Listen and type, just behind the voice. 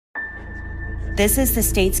This is the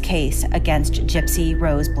state's case against Gypsy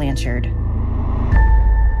Rose Blanchard.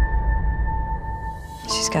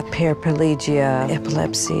 She's got paraplegia,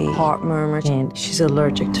 epilepsy, heart murmur, and she's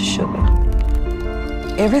allergic to sugar.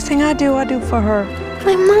 Everything I do for her.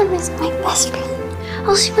 My mom is my best friend.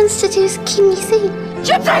 All she wants to do is keep me safe.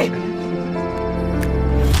 Gypsy!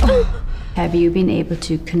 Have you been able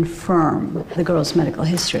to confirm the girl's medical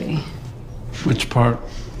history? Which part?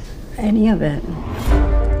 Any of it.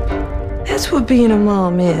 That's what being a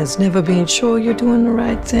mom is. Never being sure you're doing the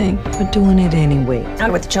right thing, but doing it anyway.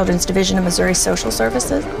 I'm with the Children's Division of Missouri Social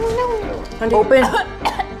Services. Oh, no. Open.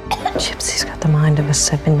 Gypsy's got the mind of a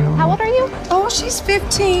 7-year-old. How old are you? Oh, she's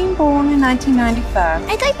 15, born in 1995.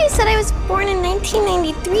 I thought you said I was born in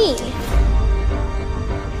 1993.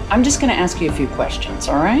 I'm just going to ask you a few questions,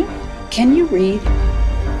 all right? Can you read?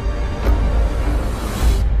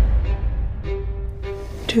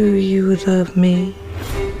 Do you love me?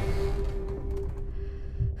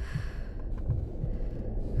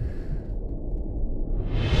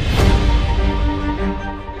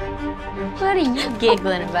 What are you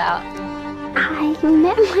giggling about? I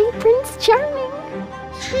met my Prince Charming.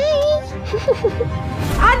 Hi.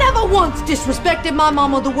 I never once disrespected my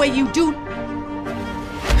mama the way you do.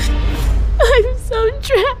 I'm so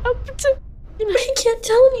trapped. I can't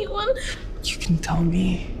tell anyone. You can tell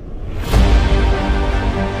me.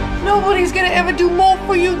 Nobody's gonna ever do more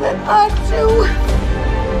for you than I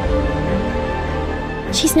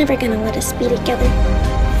do. She's never gonna let us be together.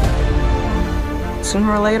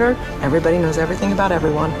 Sooner or later, everybody knows everything about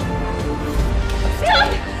everyone.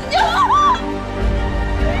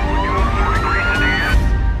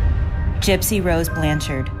 Gypsy Rose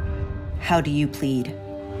Blanchard, how do you plead?